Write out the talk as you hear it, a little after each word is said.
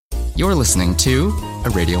You're listening to a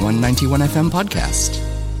Radio 191 FM podcast.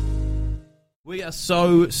 We are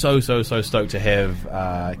so stoked to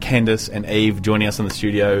have Candace and Eve joining us in the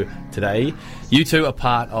studio today. You two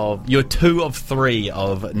are you're two of three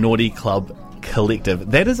of Norte Club Collective.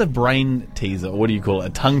 That is a brain teaser. What do you call it? A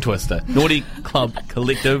tongue twister. Norte Club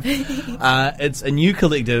Collective. It's a new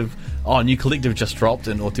collective. New collective just dropped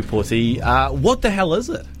in Otepoti. What the hell is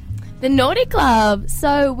it? The Norte Club.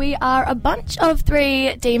 So we are a bunch of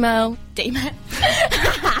three female.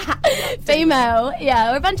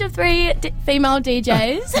 Yeah, we're a bunch of three female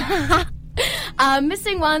DJs.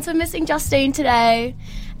 Missing one, so missing Justine today.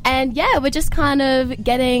 And yeah, we're just kind of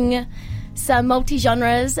getting some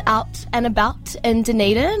multi-genres out and about in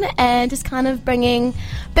Dunedin and just kind of bringing a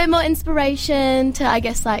bit more inspiration to, I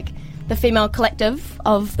guess, like the female collective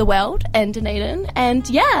of the world in Dunedin. And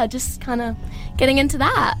yeah, just kind of getting into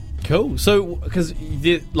that. Cool. So, because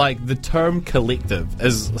the term collective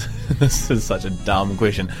is this is such a dumb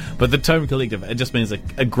question, but the term collective, it just means a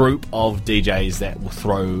group of DJs that will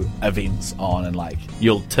throw events on, and like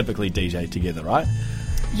you'll typically DJ together, right?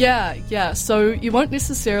 Yeah. So you won't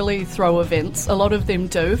necessarily throw events. A lot of them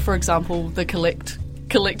do. For example, the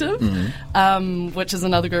Collective, which is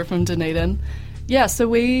another group from Dunedin. Yeah, so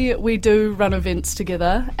we do run events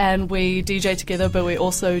together and we DJ together, but we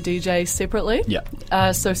also DJ separately.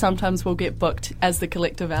 Yeah. So sometimes we'll get booked as the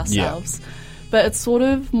collective ourselves. Yeah. But it's sort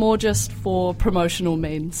of more just for promotional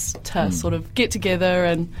means to sort of get together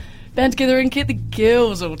and band together and get the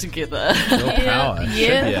girls all together. Girl power.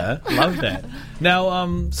 Yeah. Love that.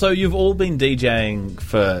 Now, so you've all been DJing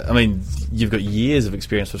you've got years of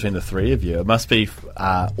experience between the three of you. It must be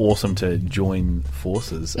awesome to join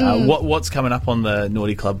forces. What's coming up on the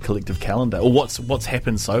Norte Club Collective calendar? Or what's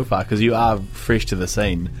happened so far? Because you are fresh to the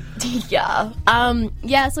scene. Yeah.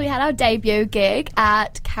 So we had our debut gig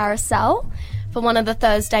at Carousel for one of the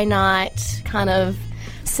Thursday night kind of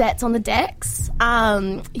sets on the decks.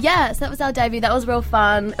 So that was our debut. That was real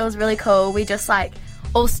fun. It was really cool. We just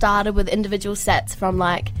all started with individual sets from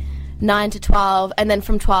 9 to 12, and then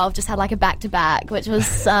from 12 just had a back-to-back, which was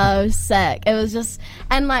so sick. It was just,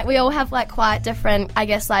 and we all have quite different, I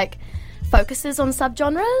guess, focuses on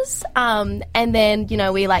subgenres, and then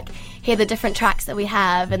we hear the different tracks that we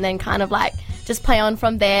have, and then kind of just play on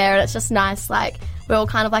from there. And it's just nice, we're all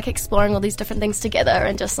kind of exploring all these different things together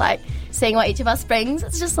and just seeing what each of us brings.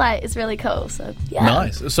 It's just it's really cool. So yeah,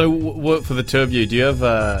 nice. So for the two of you, do you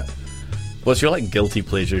have what's your guilty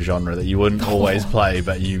pleasure genre that you wouldn't always play,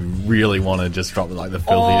 but you really want to just drop the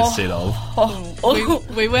filthiest set of?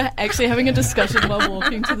 We were actually having a discussion while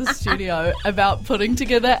walking to the studio about putting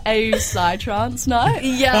together a psytrance night.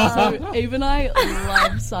 Yeah. So even I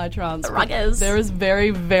love psytrance. Ruggers. There is very,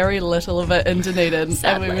 very little of it in Dunedin.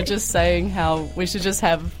 Sadly. And we were just saying how we should just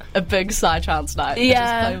have a big psytrance night.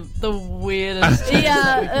 Yeah. Just play the weirdest.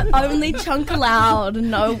 Yeah, only chunk allowed.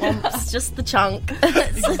 No wumps, just the chunk.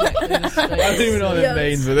 I don't even know what it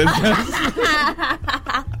means, but it's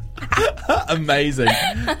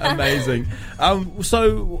amazing.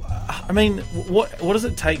 So, what does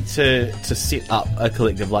it take to set up a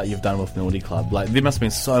collective like you've done with Norte Club? There must have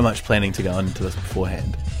been so much planning to go into this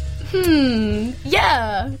beforehand.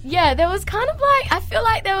 Yeah. There was kind of I feel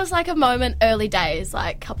there was a moment early days,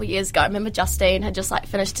 a couple years ago. I remember Justine had just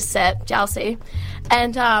finished a set, Jalcy,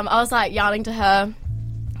 and I was yarning to her,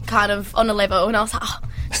 kind of on a level, and I was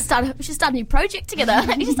we should start a new project together.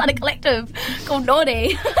 We should start a collective called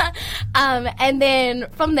Norte. And then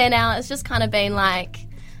from there now, it's just kind of been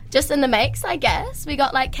just in the makes, I guess. We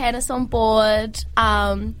got Candace on board.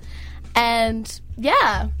 And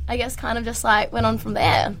yeah, I guess kind of just went on from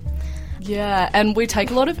there. Yeah, and we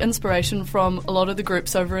take a lot of inspiration from a lot of the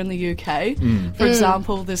groups over in the UK. For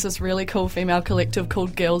example, there's this really cool female collective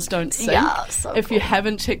called Girls Don't Sink. Yeah, so if cool. You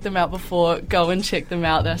haven't checked them out before, go and check them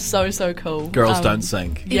out. They're so cool. Girls Don't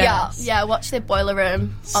Sink. Yes. Yeah, watch their Boiler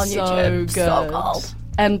Room on so YouTube. Good. So cool.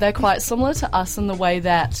 And they're quite similar to us in the way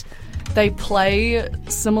that they play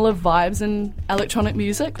similar vibes in electronic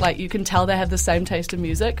music. You can tell they have the same taste in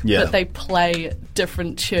music, but they play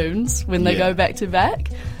different tunes when they go back to back,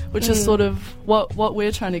 which is sort of what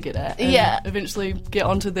we're trying to get at. And eventually get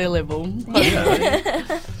onto their level.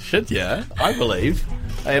 Shit, yeah. I believe.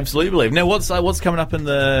 I absolutely believe. Now, what's coming up in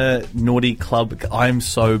the Norte Club? I'm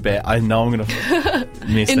so bad. I know I'm going to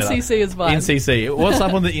mess that up. NCC is fine. NCC. What's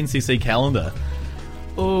up on the NCC calendar?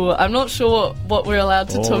 Oh, I'm not sure what we're allowed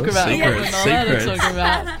to talk about. Secret. What we're not allowed to talk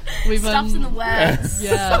about. Stuff's in the works.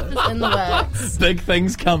 Yeah. Stuff is in the works. Big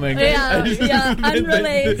things coming. Yeah,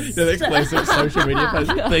 unreleased. The classic social media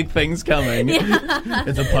post. Big things coming.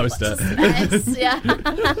 It's a poster.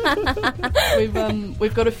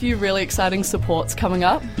 We've got a few really exciting supports coming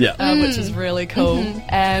up, which is really cool.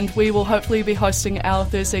 And we will hopefully be hosting our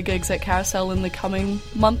Thursday gigs at Carousel in the coming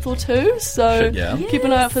month or two. So keep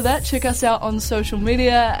an eye out for that. Check us out on social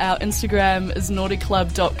media. Our Instagram is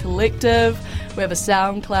naughtyclub.collective. We have a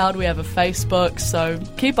SoundCloud, we have a Facebook, so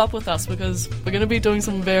keep up with us because we're going to be doing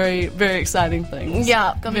some very, very exciting things.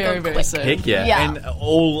 Yeah, very soon. Heck yeah. And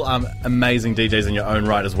all amazing DJs in your own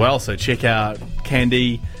right as well, so check out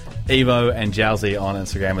Candy, Evo and Jowsy on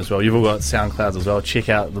Instagram as well. You've all got SoundClouds as well. Check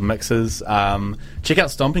out the mixes. Check out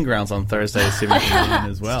Stomping Grounds on Thursday, 7 p.m.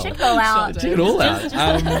 as well. Check it all out. Check it all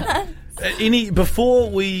out.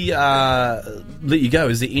 Before we let you go,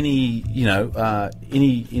 is there anything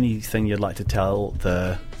you'd like to tell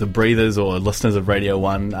the breathers or listeners of Radio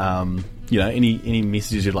 1? Any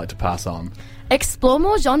messages you'd like to pass on? Explore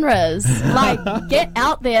more genres. Get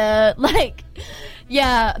out there.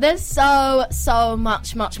 There's so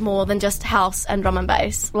much more than just house and drum and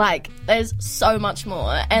bass. There's so much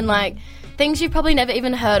more. And things you've probably never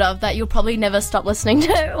even heard of that you'll probably never stop listening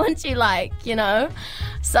to once you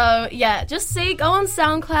So, just go on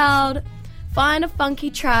SoundCloud, find a funky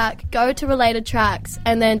track, go to related tracks,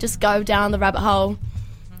 and then just go down the rabbit hole.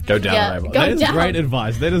 Go down the rabbit hole. That is great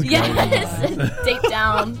advice. That is great advice. Deep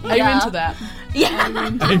down. Amen to that. Yeah.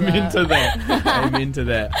 Amen to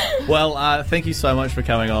that. Well, thank you so much for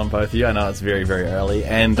coming on, both of you. I know it's very, very early.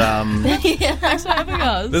 And thanks for having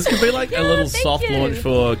us. This could be like a little soft launch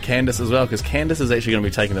for Candice as well, because Candice is actually going to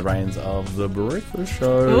be taking the reins of the breakfast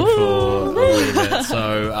show for a little bit.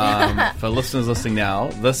 So for listeners listening now,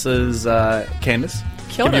 this is Candice.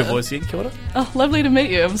 Kia ora. Give your voice again. Kia ora. Oh, lovely to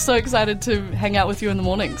meet you. I'm so excited to hang out with you in the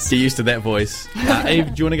mornings. Get used to that voice.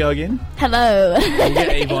 Eve, do you want to go again? Hello. We'll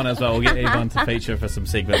get Eve on as well. We'll get Eve on to feature for some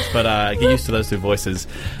segments. But get used to those two voices.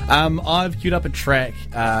 I've queued up a track.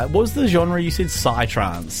 What was the genre you said?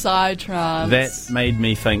 Psytrance. Psytrance. That made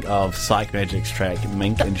me think of Psych Magic's track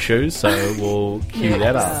Mink and Shoes. So we'll cue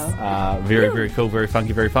that up. Very, very cool. Very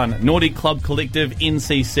funky. Very fun. Naughty Club Collective,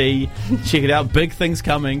 NCC. Check it out. Big things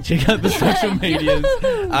coming. Check out the social medias.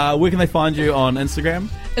 Where can they find you on Instagram?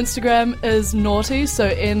 Instagram is Norte, so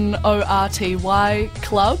NORTY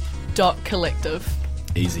club.collective.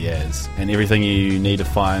 Easy as. And everything you need to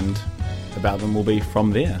find about them will be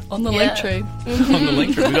from there. On the link tree. On the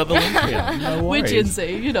link tree. We got the link tree. No worries. We're Gen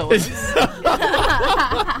Z, you know what.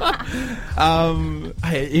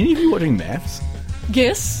 Hey, any of you watching Maths?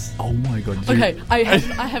 Yes. Oh my god.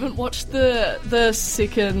 I haven't watched the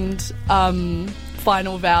second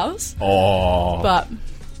Final Vows. Oh. But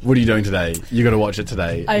what are you doing today? You got to watch it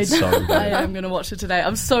today. It's so good. I am going to watch it today.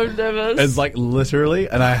 I'm so nervous. It's literally,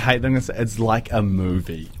 and I hate them. It's like a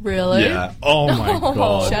movie. Really? Yeah. Oh my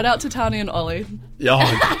god. Shout out to Tani and Ollie. Oh,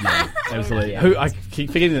 yeah, absolutely. Who I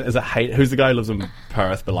keep forgetting, is it who's the guy who lives in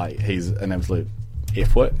Perth, but he's an absolute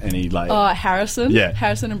F-wit, and he Harrison. Yeah.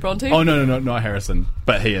 Harrison and Bronte. Oh no, not Harrison,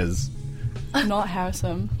 but he is. Not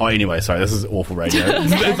Harrison. Oh, anyway, sorry, this is awful radio.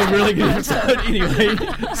 It's a really good episode. Anyway,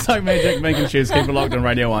 Psych Magic, Mink and Shoes, keep it locked on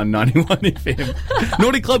Radio 1 91 FM.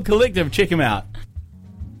 Naughty Club Collective, check him out.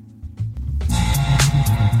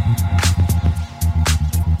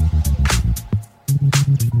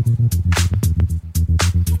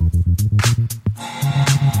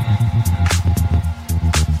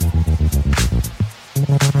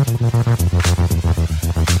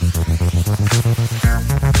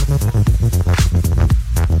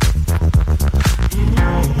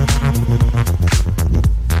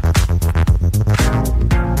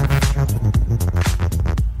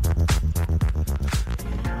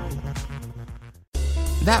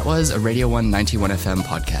 That was a Radio 1 91 FM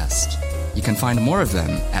podcast. You can find more of them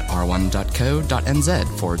at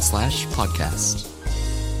r1.co.nz/podcast.